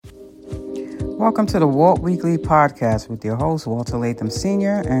Welcome to the Walt Weekly Podcast with your host, Walter Latham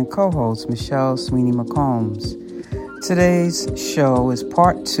Sr., and co-host, Michelle Sweeney McCombs. Today's show is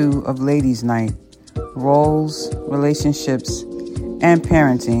part 2 of Ladies' Night, Roles, Relationships, and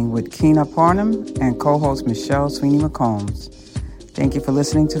Parenting with Keenah Parnham and co-host Michelle Sweeney McCombs. Thank you for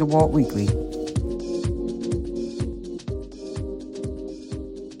listening to the Walt Weekly.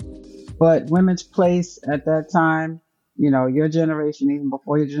 But women's place at that time, your generation, even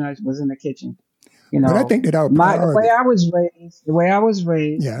before your generation, was in the kitchen. But I think that the way I was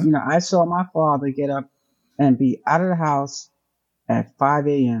raised, I saw my father get up and be out of the house at 5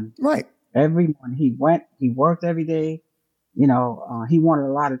 a.m. Right. Every morning. He worked every day. He wanted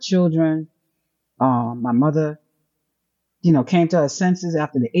a lot of children. My mother, came to her senses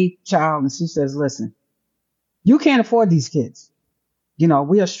after the 8th child, and she says, listen, you can't afford these kids.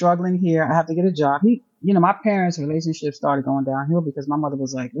 We are struggling here. I have to get a job. My parents' relationship started going downhill because my mother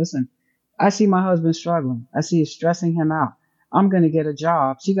was like, listen, I see my husband struggling. I see it stressing him out. I'm going to get a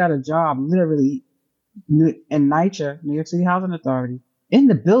job. She got a job literally in NYCHA, New York City Housing Authority, in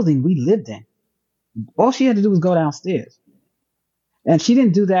the building we lived in. All she had to do was go downstairs. And she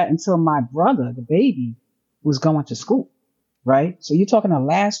didn't do that until my brother, the baby, was going to school, right? So you're talking the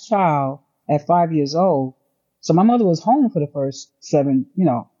last child at 5 years old. So my mother was home for the first 7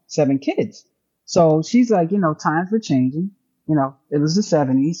 kids. So she's like, times were changing. It was the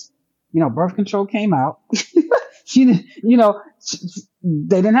 70s. Birth control came out. She didn't,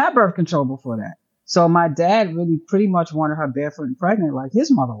 they didn't have birth control before that. So my dad really pretty much wanted her barefoot and pregnant like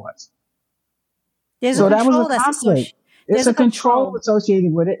his mother was. So that was a conflict. There's a control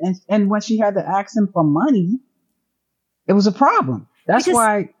associated with it. And when she had to ask him for money, it was a problem. That's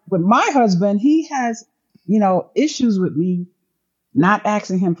why with my husband, he has, issues with me not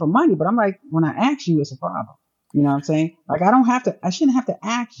asking him for money. But I'm like, when I ask you, it's a problem. You know what I'm saying? Like, I shouldn't have to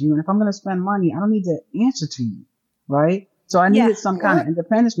ask you. And if I'm going to spend money, I don't need to answer to you. Right. So I needed some kind of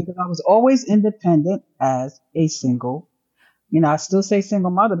independence because I was always independent as a single, I still say single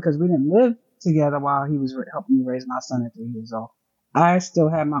mother because we didn't live together while he was helping me raise my son at 3 years old. I still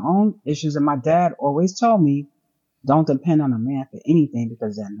had my own issues. And my dad always told me, don't depend on a man for anything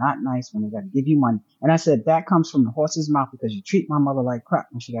because they're not nice when they got to give you money. And I said, that comes from the horse's mouth because you treat my mother like crap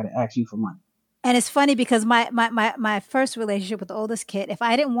when she got to ask you for money. And it's funny because my first relationship with the oldest kid, if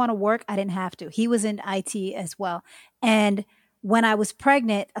I didn't want to work, I didn't have to. He was in IT as well. And when I was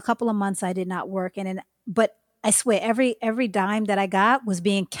pregnant, a couple of months I did not work. But I swear every dime that I got was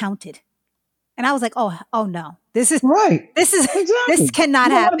being counted. And I was like, oh no, this is right. This cannot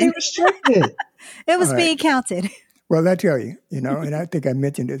happen. Be restricted. It was being counted. Well, I tell you, and I think I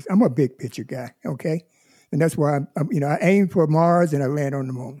mentioned this. I'm a big picture guy. Okay. And that's why I aim for Mars and I land on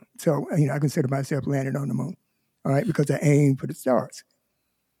the moon. So, I consider myself landing on the moon, all right, because I aim for the stars.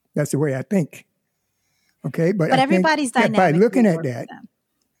 That's the way I think. Okay, but everybody's dynamic. By looking at that,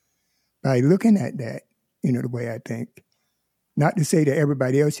 the way I think, not to say that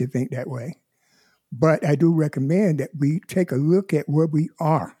everybody else should think that way, but I do recommend that we take a look at where we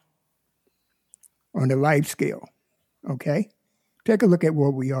are on the life scale, okay? Take a look at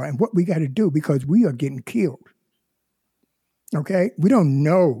where we are and what we got to do because we are getting killed. Okay? We don't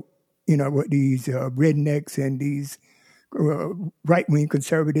know, what these rednecks and these right-wing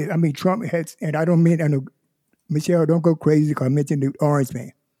conservatives, Trump has, and I know, Michelle, don't go crazy because I mentioned the orange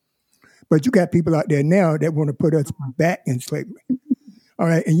man. But you got people out there now that want to put us back in slavery. All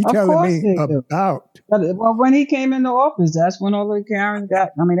right? And you're telling me about... Well, when he came into office, that's when all the Karens got...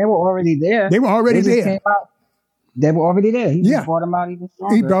 they were already there. They were already there. They were already there. He just brought them out even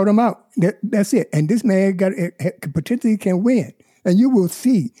stronger. He brought them out. That's it. And this man potentially can win. And you will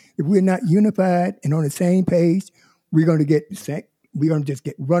see if we're not unified and on the same page, we're going to get just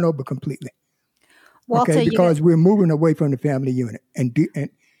get run over completely. Walter, because we're moving away from the family unit. And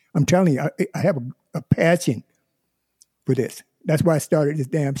I'm telling you, I have a passion for this. That's why I started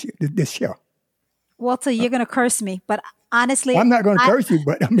this show. Walter, you're going to curse me, but honestly, I'm not going to curse you,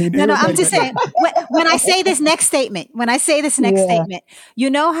 but no, I'm just saying. When I say this next statement, you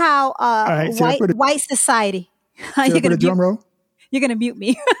know how white society. Should I put a drum roll? You're going to mute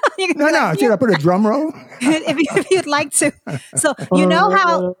me. No. Should I put a drum roll? if you'd like to. So you know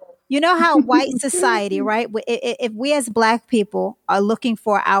how white society, right? If we as Black people are looking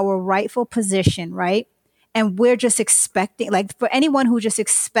for our rightful position, right? And we're just expecting, like for anyone who just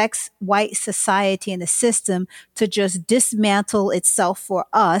expects white society and the system to just dismantle itself for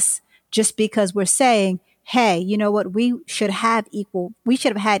us, just because we're saying, hey, you know what? We should have had equal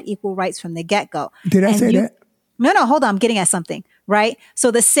rights from the get-go. Did I say that? No, hold on. I'm getting at something, right? So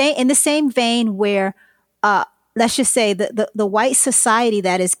in the same vein where let's just say the white society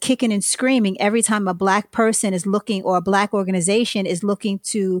that is kicking and screaming every time a black person is looking, or a black organization is looking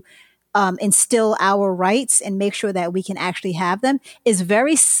to instill our rights and make sure that we can actually have them, is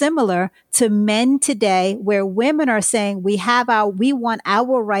very similar to men today, where women are saying we want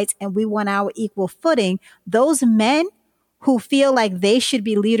our rights and we want our equal footing. Those men who feel like they should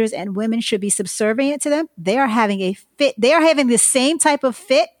be leaders and women should be subservient to them, they are having a fit. They are having the same type of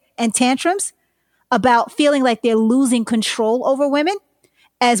fit and tantrums about feeling like they're losing control over women,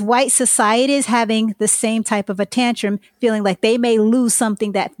 as white society is having the same type of a tantrum, feeling like they may lose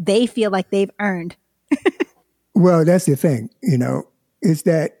something that they feel like they've earned. Well, that's the thing, is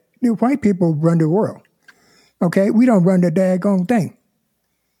that the white people run the world. Okay, we don't run the daggone thing.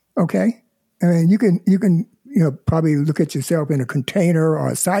 Okay, I mean, you can probably look at yourself in a container or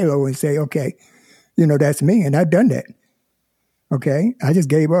a silo and say, okay, that's me, and I've done that. Okay, I just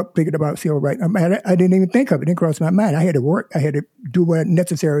gave up thinking about civil rights. I didn't even think of it. It didn't cross my mind. I had to work. I had to do what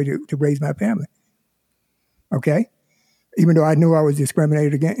necessary to raise my family. Okay, even though I knew I was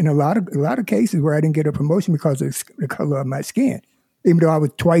discriminated against in a lot of cases where I didn't get a promotion because of the color of my skin, even though I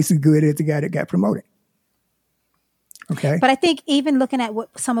was twice as good as the guy that got promoted. Okay, but I think even looking at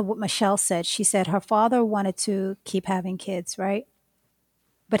some of what Michelle said, she said her father wanted to keep having kids, right?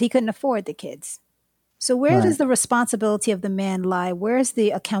 But he couldn't afford the kids. So where does the responsibility of the man lie? Where's the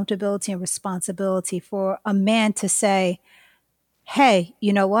accountability and responsibility for a man to say, hey,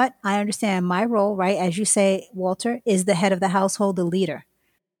 you know what? I understand my role, right? As you say, Walter, is the head of the household, the leader.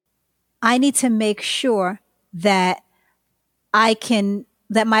 I need to make sure that I can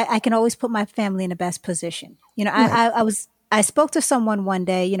always put my family in the best position. I spoke to someone one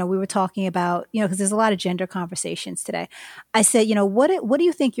day, we were talking about, because there's a lot of gender conversations today. I said, what do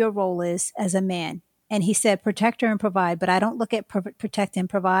you think your role is as a man? And he said, protector and provide. But I don't look at protect and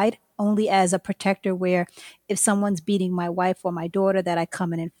provide only as a protector where if someone's beating my wife or my daughter, that I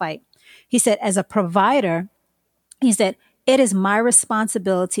come in and fight. He said, as a provider, he said, it is my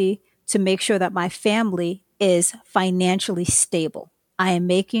responsibility to make sure that my family is financially stable. I am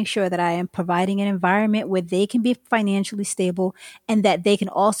making sure that I am providing an environment where they can be financially stable and that they can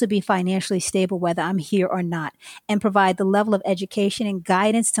also be financially stable whether I'm here or not, and provide the level of education and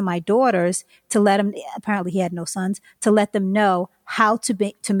guidance to my daughters to let them, apparently he had no sons, to let them know how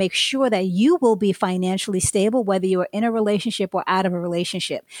to make sure that you will be financially stable, whether you are in a relationship or out of a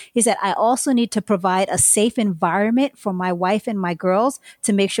relationship. He said, I also need to provide a safe environment for my wife and my girls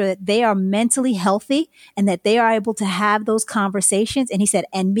to make sure that they are mentally healthy and that they are able to have those conversations. And he said,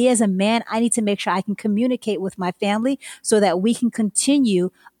 and me as a man, I need to make sure I can communicate with my family so that we can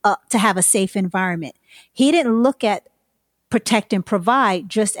continue to have a safe environment. He didn't look at protect and provide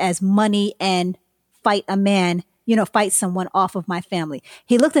just as money and fight a man, fight someone off of my family.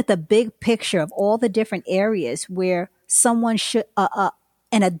 He looked at the big picture of all the different areas where someone should,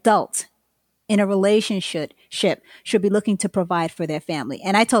 an adult in a relationship should be looking to provide for their family.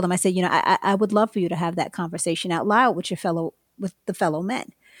 And I told him, I said, I would love for you to have that conversation out loud with the fellow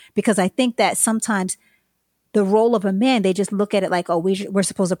men, because I think that sometimes the role of a man, they just look at it like, oh, we're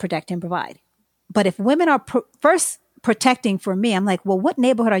supposed to protect and provide. But if women are first protecting for me, I'm like, well, what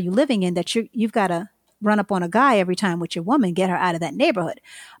neighborhood are you living in that you've got to run up on a guy every time with your woman, get her out of that neighborhood?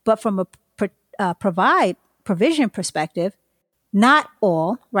 But from a provision perspective, not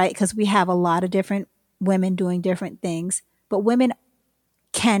all, right? Because we have a lot of different women doing different things, but women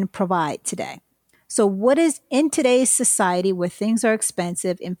can provide today. So what is in today's society where things are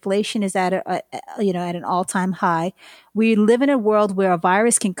expensive, inflation is at an all-time high. We live in a world where a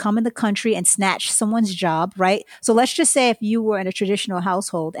virus can come in the country and snatch someone's job, right? So let's just say if you were in a traditional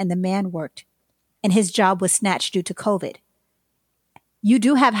household and the man worked and his job was snatched due to COVID. You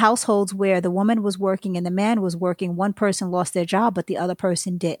do have households where the woman was working and the man was working. One person lost their job, but the other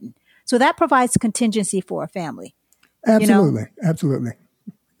person didn't. So that provides contingency for a family. Absolutely. Absolutely.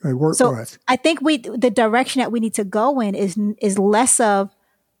 It worked for us. I think the direction that we need to go in is less of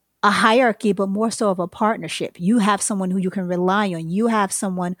a hierarchy, but more so of a partnership. You have someone who you can rely on. You have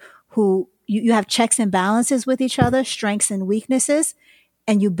someone who you have checks and balances with each other, strengths and weaknesses,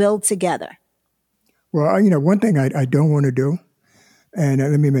 and you build together. Well, one thing I don't want to do, and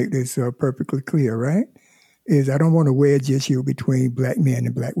let me make this perfectly clear, right, is I don't want to wedge issue between black men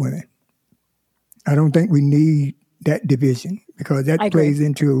and black women. I don't think we need that division, because that plays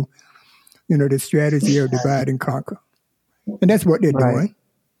into, the strategy of divide and conquer. And that's what they're doing.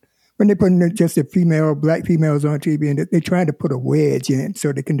 When they're putting just the black females on TV, and they're trying to put a wedge in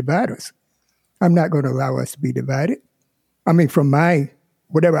so they can divide us. I'm not going to allow us to be divided. I mean, from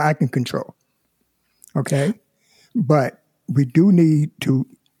whatever I can control. Okay? But we do need to,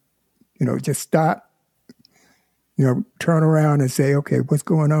 just stop turn around and say, okay, what's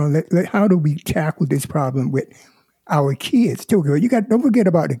going on? How do we tackle this problem with our kids too? Don't forget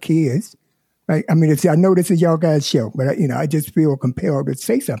about the kids, right? I mean, I know this is y'all guys' show, but I just feel compelled to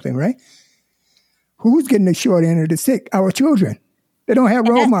say something, right? Who's getting the short end of the stick? Our children. They don't have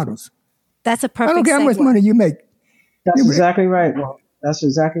role models. That's a perfect. I don't care how much money you make. That's exactly right. Well, that's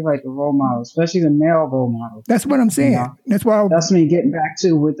exactly right. The role models, especially the male role models. That's what I'm saying. That's why. That's me getting back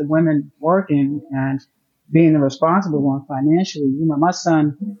to with the women working and being the responsible one financially. My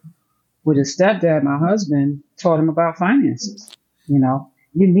son, with his stepdad, my husband, taught him about finances. You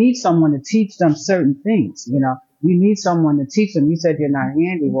need someone to teach them certain things. You need someone to teach them. You said you're not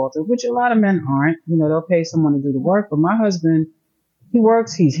handy, Walter, which a lot of men aren't. They'll pay someone to do the work. But my husband, he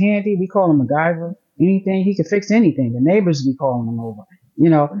works. He's handy. We call him MacGyver. Anything, he could fix anything. The neighbors be calling him over.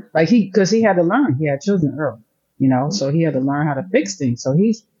 Because he had to learn. He had children early. So he had to learn how to fix things. So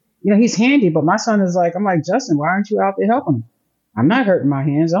he's handy. But my son is I'm like, Justin, why aren't you out there helping him? I'm not hurting my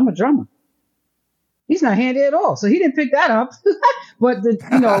hands. I'm a drummer. He's not handy at all. So he didn't pick that up. But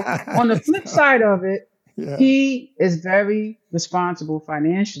on the flip side of it, yeah, he is very responsible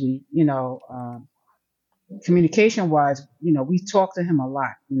financially, communication wise. We talk to him a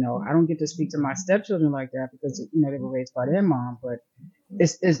lot. I don't get to speak to my stepchildren like that because, they were raised by their mom, but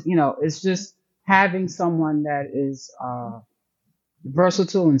it's just having someone that is,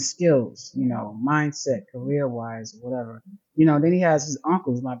 versatile in skills, mindset, career wise, whatever. Then he has his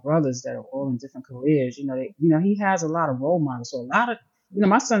uncles, my brothers that are all in different careers. He has a lot of role models. So a lot of,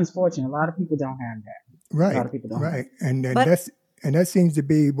 my son's fortunate. A lot of people don't have that. Right. A lot of people don't. Right. And that seems to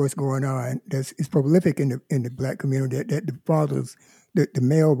be what's going on. It's prolific in the Black community that the fathers, the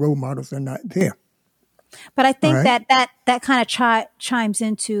male role models are not there. But I think that kind of chimes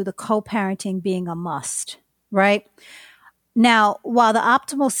into the co-parenting being a must, right? Now, while the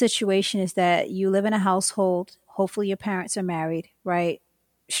optimal situation is that you live in a household, hopefully your parents are married, right?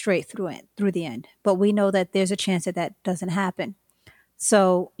 Straight through the end. But we know that there's a chance that doesn't happen.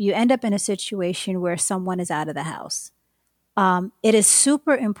 So you end up in a situation where someone is out of the house. It is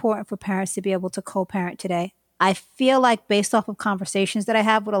super important for parents to be able to co-parent today. I feel like based off of conversations that I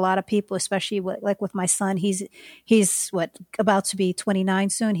have with a lot of people, especially with my son, he's about to be 29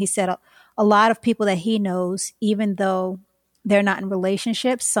 soon. He said a lot of people that he knows, even though they're not in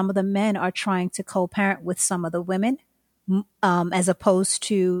relationships, some of the men are trying to co-parent with some of the women, as opposed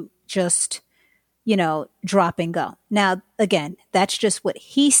to just, drop and go. Now, again, that's just what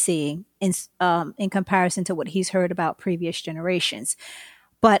he's seeing in comparison to what he's heard about previous generations.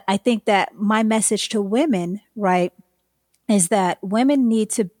 But I think that my message to women, right, is that women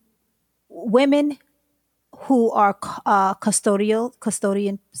who are the custodial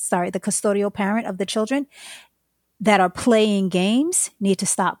parent of the children that are playing games need to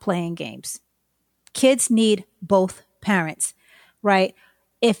stop playing games. Kids need both parents, right?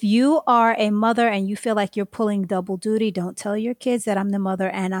 If you are a mother and you feel like you're pulling double duty, don't tell your kids that I'm the mother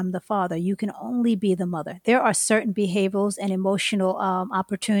and I'm the father. You can only be the mother. There are certain behaviorals and emotional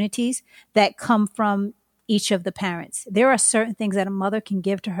opportunities that come from each of the parents. There are certain things that a mother can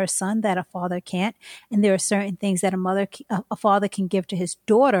give to her son that a father can't. And there are certain things that a father can give to his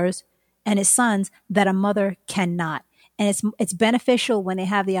daughters and his sons that a mother cannot. And it's beneficial when they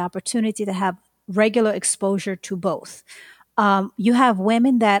have the opportunity to have regular exposure to both. You have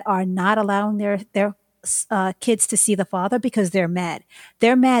women that are not allowing their kids to see the father because they're mad.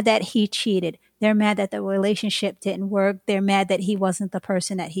 They're mad that he cheated. They're mad that the relationship didn't work. They're mad that he wasn't the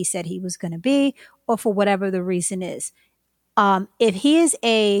person that he said he was going to be, or for whatever the reason is. If he is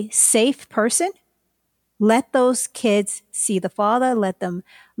a safe person, let those kids see the father. Let them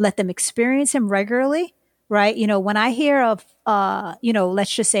experience him regularly. Right. When I hear of,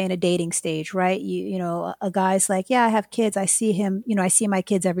 let's just say in a dating stage, right. A guy's like, yeah, I have kids. I see him, I see my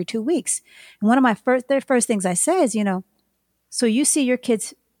kids every 2 weeks. And one of my first things I say is, so you see your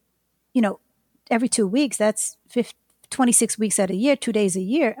kids, every 2 weeks, that's 26 weeks out of a year, 2 days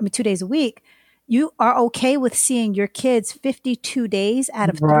a week. You are okay with seeing your kids 52 days out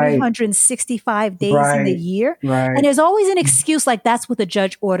of 365 days in the year. Right. And there's always an excuse like that's what the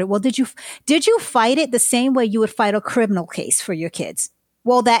judge ordered. Well, did you fight it the same way you would fight a criminal case for your kids?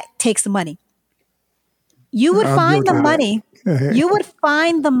 Well, that takes the money. You would find the money. You would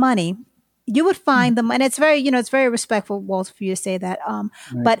find the money. You would find the money. It's very, it's very respectful, Walter, for you to say that.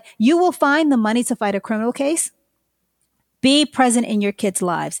 But you will find the money to fight a criminal case. Be present in your kids'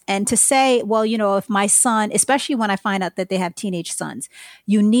 lives. And to say, well, if my son, especially when I find out that they have teenage sons,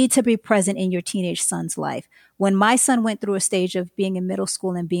 you need to be present in your teenage son's life. When my son went through a stage of being in middle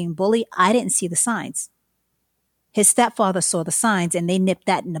school and being bullied, I didn't see the signs. His stepfather saw the signs and they nipped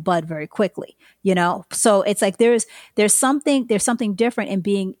that in the bud very quickly, you know? So it's like there's something different in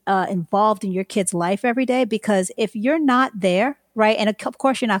being involved in your kid's life every day, because if you're not there, right? And of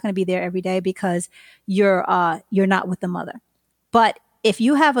course you're not going to be there every day because you're not with the mother. But if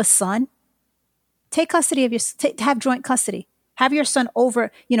you have a son, take custody of have joint custody. Have your son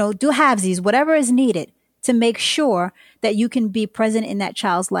over, you know, do halvesies, whatever is needed to make sure that you can be present in that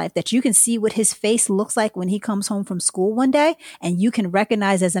child's life, that you can see what his face looks like when he comes home from school one day, and you can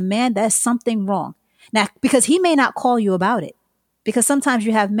recognize as a man there's something wrong. Now, because he may not call you about it, because sometimes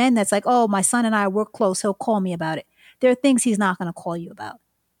you have men that's like, oh, my son and I work close, he'll call me about it. There are things he's not going to call you about.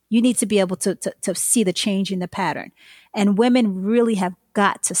 You need to be able to see the change in the pattern. And women really have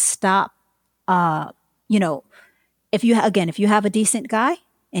got to stop, you know, if you have a decent guy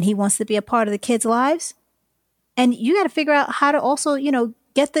and he wants to be a part of the kids' lives, and you got to figure out how to also, you know,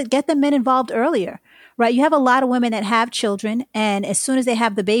 get the men involved earlier, right? You have a lot of women that have children, and as soon as they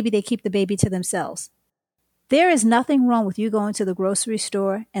have the baby, they keep the baby to themselves. There is nothing wrong with you going to the grocery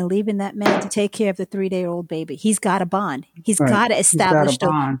store and leaving that man to take care of the 3-day-old baby. He's got a bond. He's got to establish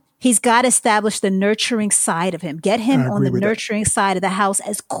the nurturing side of him. Get him on the nurturing side of the house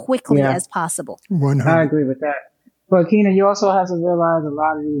as quickly as possible. 100. I agree with that. But Keenah, you also have to realize a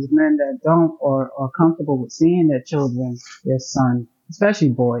lot of these men that don't or are comfortable with seeing their children, their son, especially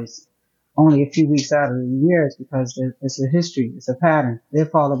boys, only a few weeks out of the years, because it's a history, it's a pattern. Their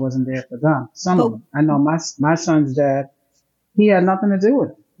father wasn't there for them. Some of them. I know my son's dad, he had nothing to do with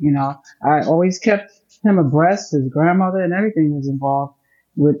it. You know, I always kept him abreast. His grandmother and everything was involved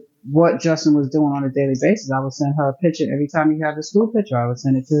with what Justin was doing on a daily basis. I would send her a picture every time he had a school picture. I would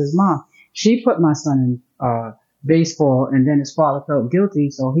send it to his mom. She put my son in baseball, and then his father felt guilty,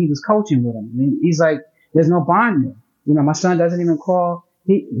 so he was coaching with him. And he's like, there's no bond there. You know, my son doesn't even call.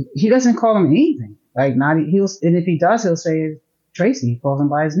 He doesn't call him anything. Like, and if he does, he'll say Tracy. He calls him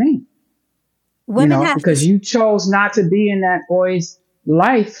by his name. Because you chose not to be in that boy's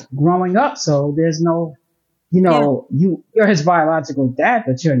life growing up. So there's no, you're his biological dad,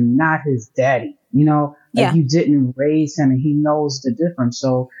 but you're not his daddy. You know, like you didn't raise him, and he knows the difference.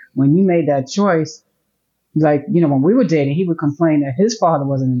 So when you made that choice, like, when we were dating, he would complain that his father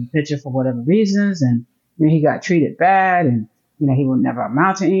wasn't in the picture for whatever reasons, and he got treated bad, and he would never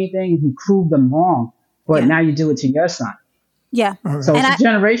amount to anything, and he proved them wrong. But now you do it to your son. Yeah. So it's a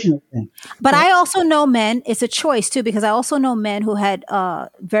generational thing. But I also know men, it's a choice too, because I also know men who had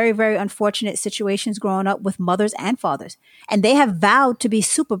very, very unfortunate situations growing up with mothers and fathers. And they have vowed to be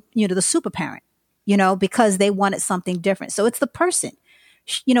the super parent, because they wanted something different. So it's the person.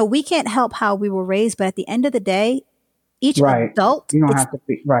 We can't help how we were raised, but at the end of the day, each adult. You don't have to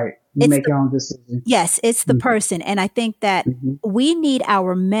be right. You make your own decision. Yes, it's the person. And I think that we need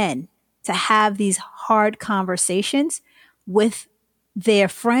our men to have these hard conversations with their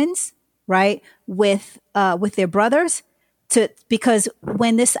friends, right? With their brothers, because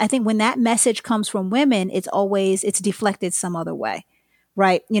when that message comes from women, it's deflected some other way,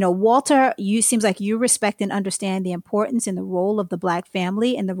 right? Walter, seems like you respect and understand the importance and the role of the Black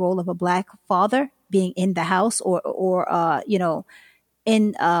family and the role of a Black father being in the house or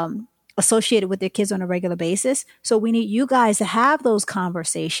associated with their kids on a regular basis. So we need you guys to have those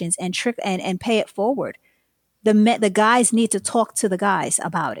conversations and pay it forward. The guys need to talk to the guys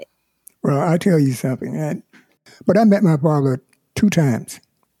about it. Well, I'll tell you something. But I met my father 2 times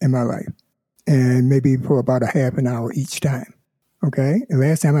in my life, and maybe for about a half an hour each time. Okay? The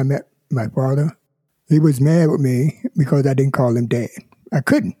last time I met my father, he was mad with me because I didn't call him Dad. I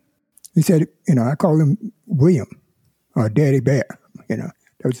couldn't. He said, I called him William or Daddy Bear. That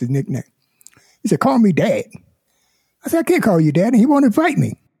was his nickname. He said, call me Dad. I said, I can't call you Dad. And he wanted to fight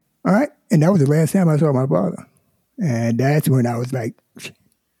me. All right? And that was the last time I saw my father. And that's when I was like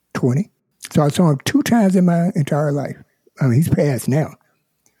 20. So I saw him 2 times in my entire life. I mean, he's passed now.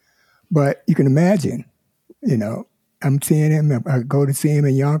 But you can imagine, I'm seeing him. I go to see him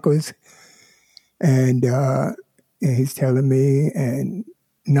in Yonkers. And he's telling me and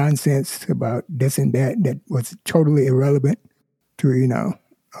nonsense about this and that was totally irrelevant to,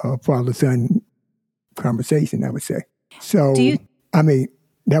 father-son conversation, I would say. So,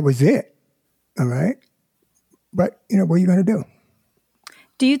 that was it. All right. But, what are you going to do?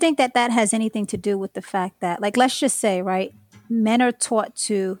 Do you think that has anything to do with the fact that, like, let's just say, right, men are taught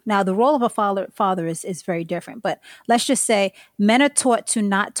to, now the role of a father is very different, but let's just say men are taught to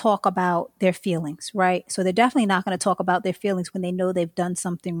not talk about their feelings, right? So they're definitely not going to talk about their feelings when they know they've done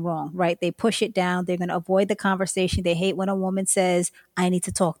something wrong, right? They push it down. They're going to avoid the conversation. They hate when a woman says, I need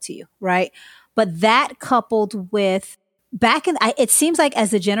to talk to you, right? But that coupled with it seems like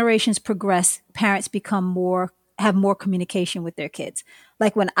as the generations progress, parents become more have more communication with their kids.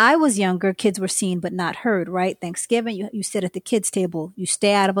 Like when I was younger, kids were seen but not heard, right? Thanksgiving, you sit at the kids' table, you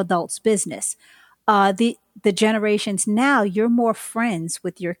stay out of adults' business. The generations now, you're more friends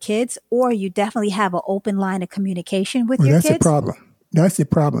with your kids, or you definitely have an open line of communication with Well, your that's the kids. problem. That's the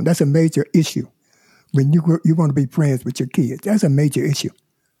problem. That's a major issue. When you want to be friends with your kids, that's a major issue.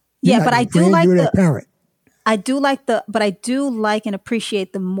 You're Yeah, not but I their do friend, like you're their the parent. but I do like and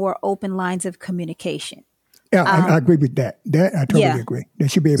appreciate the more open lines of communication. Yeah, I agree with that. That I totally Yeah. agree. They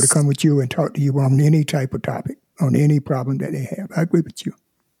should be able to come with you and talk to you on any type of topic, on any problem that they have. I agree with you.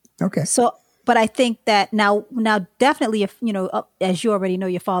 Okay. So, but I think that now definitely, if as you already know,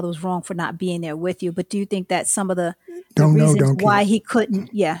 your father was wrong for not being there with you. But do you think that some of the Don't know, reasons don't why care. he couldn't,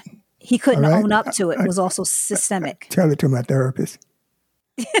 All right. own up to it was also systemic? Tell it to my therapist.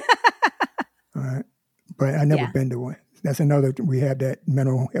 All right. But I never Yeah. been to one. That's another, we had that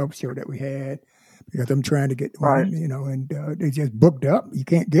mental health show that we had because I'm trying to get one, Right. and they just booked up. You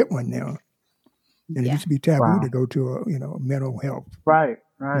can't get one now. And it Yeah. used to be taboo Wow. to go to a mental health. Right.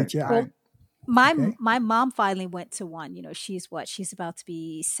 Reach out. Well, my Okay. my mom finally went to one. She's about to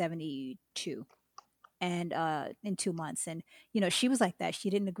be 72, and in 2 months, and she was like that.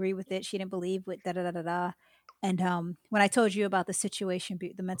 She didn't agree with it. She didn't believe with da da da da da. And when I told you about the situation,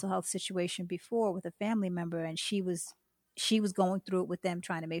 the mental health situation before with a family member, and she was going through it with them,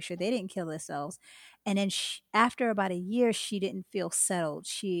 trying to make sure they didn't kill themselves. And then after about a year, she didn't feel settled.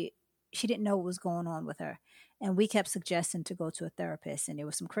 She didn't know what was going on with her. And we kept suggesting to go to a therapist. And there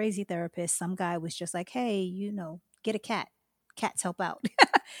was some crazy therapists. Some guy was just like, hey, get a cat. Cats help out.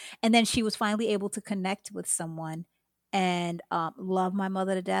 And then she was finally able to connect with someone and love my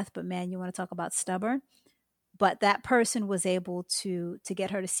mother to death. But man, you want to talk about stubborn? But that person was able to get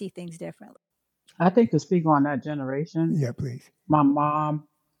her to see things differently. I think to speak on that generation, Yeah, please. my mom,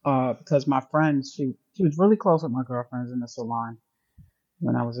 because my friends, she was really close with my girlfriends in the salon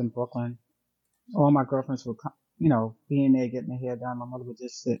when I was in Brooklyn. All my girlfriends would come, be in there getting their hair done. My mother would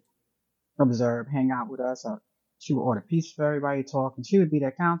just sit, observe, hang out with us. She would order pizza for everybody, talk, and she would be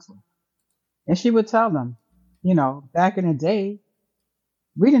their counselor. And she would tell them, back in the day,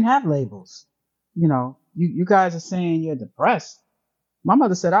 we didn't have labels. You guys are saying you're depressed. My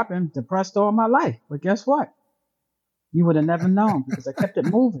mother said, I've been depressed all my life. But guess what? You would have never known because I kept it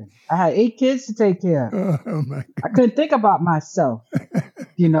moving. I had 8 kids to take care of. Oh my God. I couldn't think about myself.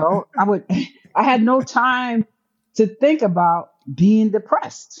 I had no time to think about being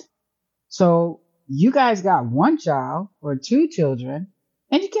depressed. So you guys got 1 child or 2 children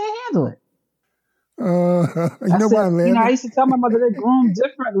and you can't handle it. You know why I'm I laughing? used to tell my mother they're groomed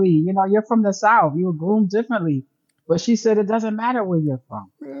differently. You're from the South. You were groomed differently. But she said it doesn't matter where you're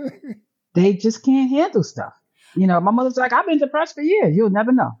from. They just can't handle stuff. My mother's like, I've been depressed for years. You'll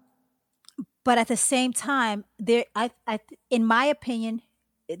never know. But at the same time, in my opinion,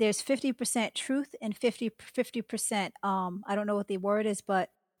 there's 50% truth and 50%. I don't know what the word is, but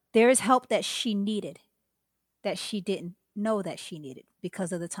there is help that she needed, that she didn't know that she needed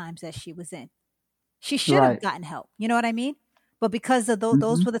because of the times that she was in. She should have Right. gotten help. You know what I mean? But because of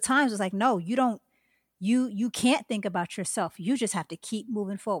those were the times, it's like, no, you don't. You can't think about yourself. You just have to keep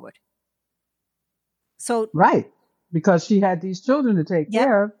moving forward. So Right. Because she had these children to take Yep.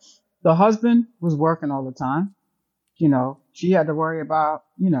 care of. The husband was working all the time. She had to worry about,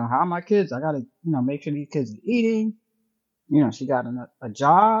 how my kids, I got to, make sure these kids are eating. She got a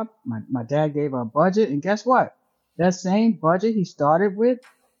job. My dad gave her a budget. And guess what? That same budget he started with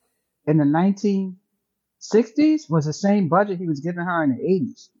in the 1960s was the same budget he was giving her in the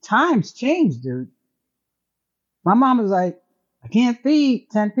 80s. Times changed, dude. My mom was like, I can't feed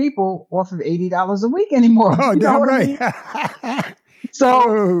 10 people off of $80 a week anymore. Oh, You know damn what I right. mean? So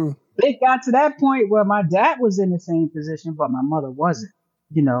Oh, it got to that point where my dad was in the same position, but my mother wasn't,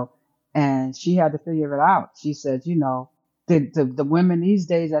 and she had to figure it out. She said, the women these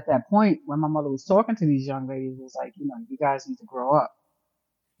days at that point when my mother was talking to these young ladies was like, you guys need to grow up.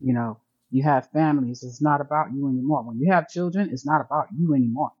 You have families. It's not about you anymore. When you have children, it's not about you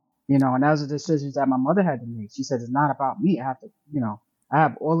anymore. And those are decisions that my mother had to make. She said, it's not about me. I have to, I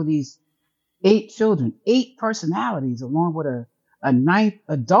have all of these 8 children, 8 personalities, along with a 9th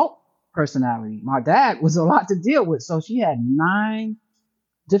adult personality. My dad was a lot to deal with. So she had 9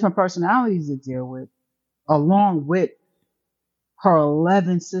 different personalities to deal with, along with her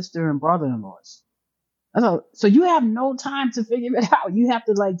 11 sister and brother-in-laws. So you have no time to figure it out. You have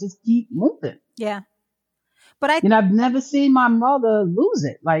to just keep moving. Yeah. But I've never seen my mother lose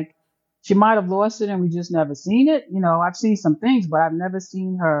it. Like, she might have lost it and we just never seen it. I've seen some things, but I've never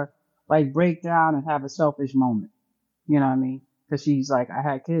seen her break down and have a selfish moment. You know what I mean? Because she's like, I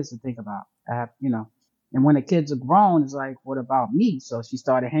had kids to think about. I have, And when the kids are grown, it's like, what about me? So she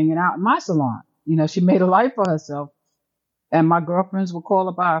started hanging out in my salon. You know, she made a life for herself. And my girlfriends would call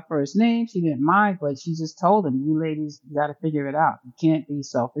her by her first name. She didn't mind, but she just told them, you ladies, you got to figure it out. You can't be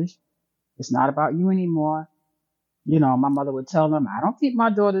selfish. It's not about you anymore. You know, my mother would tell them, I don't keep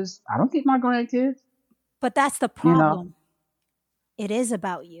my grandkids, But that's the you know. problem. It is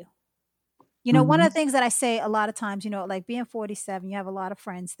about you. You know, one of Hmm. the things that I say a lot of times, you know, like being 47, you have a lot of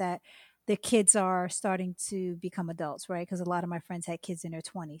friends that their kids are starting to become adults, right? Because a lot of my friends had kids in their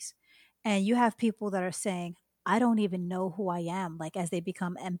 20s. And you have people that are saying, I don't even know who I am. Like as they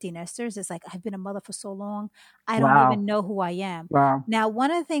become empty nesters, it's like, I've been a mother for so long. I don't Wow. even know who I am. Wow. Now,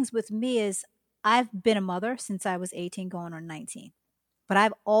 one of the things with me is I've been a mother since I was 18 going on 19. But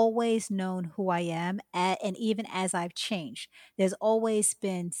I've always known who I am. And even as I've changed, there's always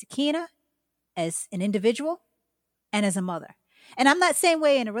been Keenah as an individual and as a mother. And I'm not same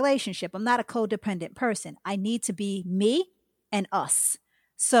way in a relationship. I'm not a codependent person. I need to be me and us.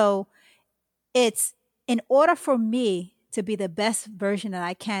 So it's in order for me to be the best version that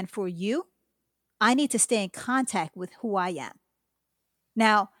I can for you, I need to stay in contact with who I am.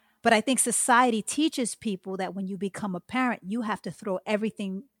 Now, but I think society teaches people that when you become a parent, you have to throw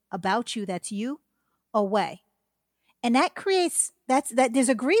everything about you that's you away. And that creates that there's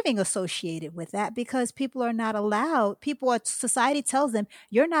a grieving associated with that because people are not allowed, society tells them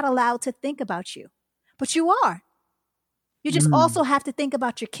you're not allowed to think about you. But you are. You just Mm. also have to think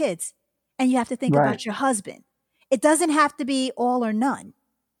about your kids and you have to think Right. about your husband. It doesn't have to be all or none,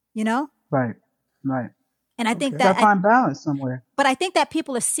 you know? Right. Right. And I think Okay. Gotta that, find balance somewhere. but I think that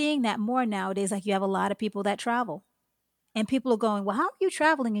people are seeing that more nowadays. Like you have a lot of people that travel and people are going, well, how are you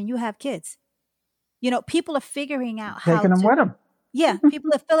traveling and you have kids? You know, people are figuring out how Taking them to, with them. yeah,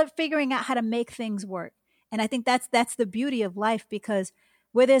 people are figuring out how to make things work. And I think that's the beauty of life because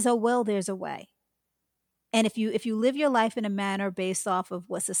where there's a will, there's a way. And if you live your life in a manner based off of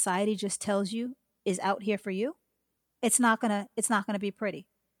what society just tells you is out here for you, it's not gonna be pretty.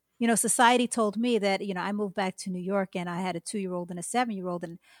 You know, society told me that, you know, I moved back to New York and I had a 2-year-old and a 7-year-old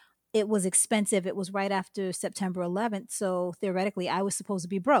and it was expensive. It was right after September 11th. So theoretically, I was supposed to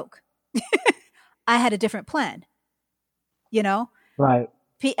be broke. I had a different plan, you know? Right.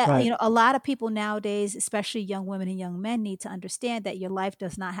 You Right. know, a lot of people nowadays, especially young women and young men, need to understand that your life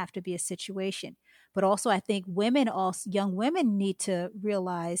does not have to be a situation. But also, I think young women need to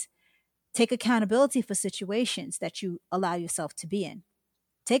realize, take accountability for situations that you allow yourself to be in.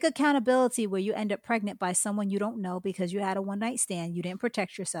 Take accountability where you end up pregnant by someone you don't know because you had a one night stand, you didn't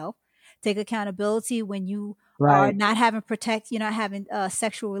protect yourself. Take accountability when you are Right. not having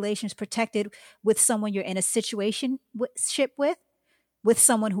sexual relations protected with someone you're in a situation with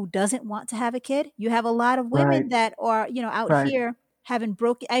someone who doesn't want to have a kid. You have a lot of Right. women that are, you know, out Right. here having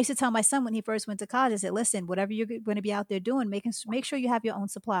broken. I used to tell my son when he first went to college, I said, listen, whatever you're going to be out there doing, make sure you have your own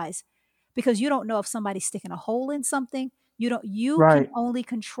supplies because you don't know if somebody's sticking a hole in something. You can Right. only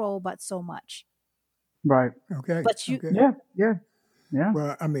control but so much. Right. Okay. But you, Okay. Yeah. Yeah. Yeah.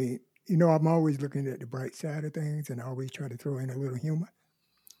 Well, I mean, you know, I'm always looking at the bright side of things and I always try to throw in a little humor.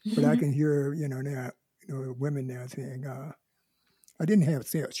 But I can hear, you know, now, you know, women now saying, I didn't have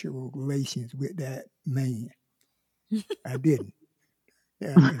sexual relations with that man. I didn't.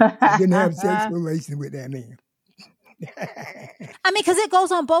 Yeah, I didn't have sexual relations with that man. I mean, because it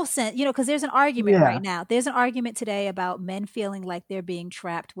goes on both sides, you know, because there's an argument right Yeah. now. There's an argument today about men feeling like they're being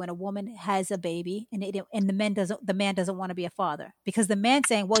trapped when a woman has a baby and the man doesn't want to be a father because the man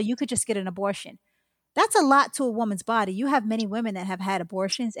saying, well, you could just get an abortion. That's a lot to a woman's body. You have many women that have had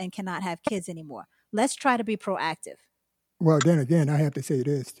abortions and cannot have kids anymore. Let's try to be proactive. Well, then again, I have to say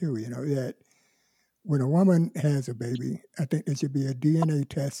this too, you know, that when a woman has a baby, I think there should be a DNA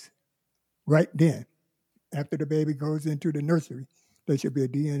test right then. After the baby goes into the nursery, there should be a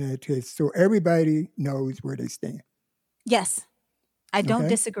DNA test so everybody knows where they stand. Yes, I don't Okay?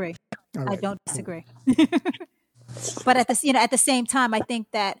 disagree. All I right. don't Cool. disagree. But at the same time, I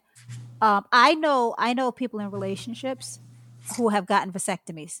think that I know people in relationships who have gotten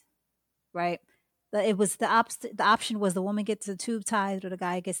vasectomies, right? It was the option was the woman gets the tube tied or the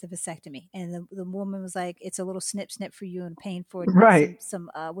guy gets the vasectomy, and the woman was like, "It's a little snip for you and pain for Right. some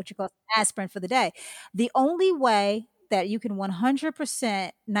what you call aspirin for the day." The only way that you can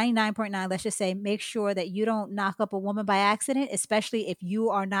 100% 99.9, let's just say, make sure that you don't knock up a woman by accident, especially if you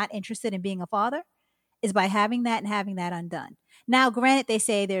are not interested in being a father, is by having that and having that undone. Now, granted, they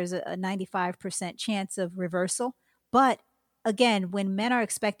say there's a 95% chance of reversal, but again, when men are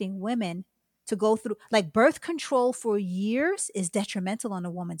expecting women to go through like birth control for years is detrimental on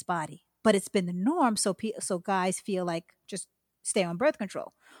a woman's body, but it's been the norm. So guys feel like just stay on birth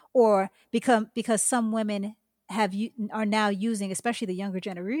control, or because some women are now using, especially the younger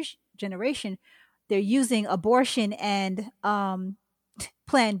generation, they're using abortion and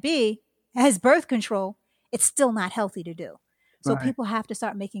Plan B as birth control. It's still not healthy to do. So Right. people have to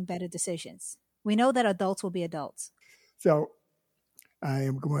start making better decisions. We know that adults will be adults. So I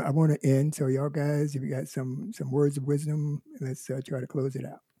want to end. So y'all guys, if you got some words of wisdom, let's try to close it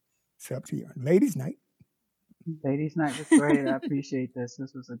out. It's up to you. Ladies' night. Ladies' night was great. I appreciate this.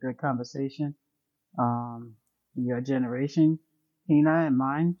 This was a good conversation. Your generation, Keenah and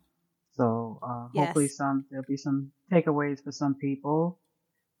mine. So hopefully Yes. there'll be some takeaways for some people.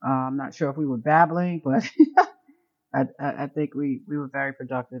 I'm not sure if we were babbling, but I think we were very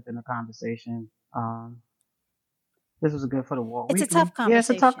productive in the conversation. This was good for the Walk It's a Weekly. tough Yeah, it's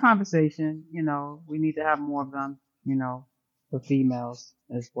a tough conversation. conversation. We need to have more of them, for females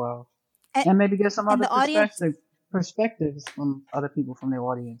as well. And, And maybe get some and other the audience, perspectives from other people from the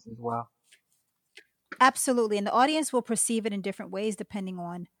audience as well. absolutely. And the audience will perceive it in different ways depending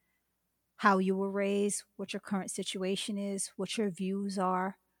on how you were raised, what your current situation is, what your views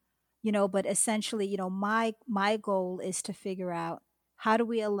are. But essentially, my goal is to figure out, how do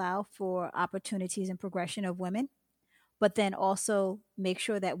we allow for opportunities and progression of women, but then also make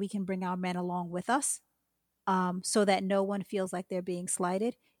sure that we can bring our men along with us, so that no one feels like they're being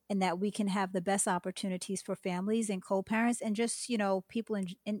slighted, and that we can have the best opportunities for families and co-parents and just, people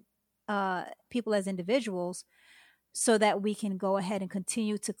as individuals, so that we can go ahead and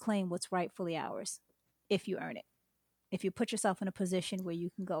continue to claim what's rightfully ours if you earn it. If you put yourself in a position where you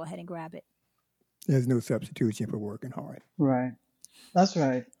can go ahead and grab it. There's no substitution for working hard. Right. That's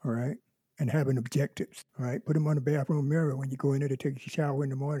right. All right. And having objectives. All right. Put them on the bathroom mirror when you go in there to take a shower in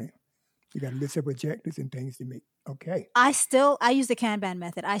the morning. You got a list of objectives and things to meet. Okay. I use the Kanban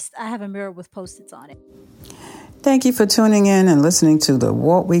method. I have a mirror with Post-its on it. Thank you for tuning in and listening to the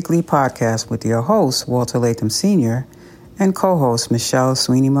Walk Weekly podcast with your host, Walter Latham Sr., and co-host Michelle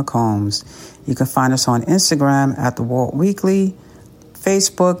Sweeney McCombs. You can find us on Instagram at The Walk Weekly,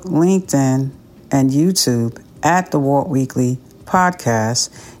 Facebook, LinkedIn, and YouTube at The Walk Weekly Podcast.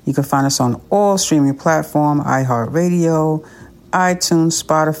 You can find us on all streaming platforms, iHeartRadio, iTunes,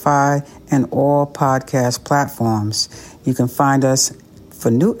 Spotify, and all podcast platforms. You can find us for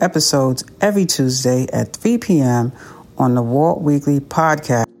new episodes every Tuesday at 3 p.m. on The Walk Weekly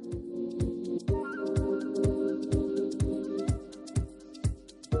Podcast.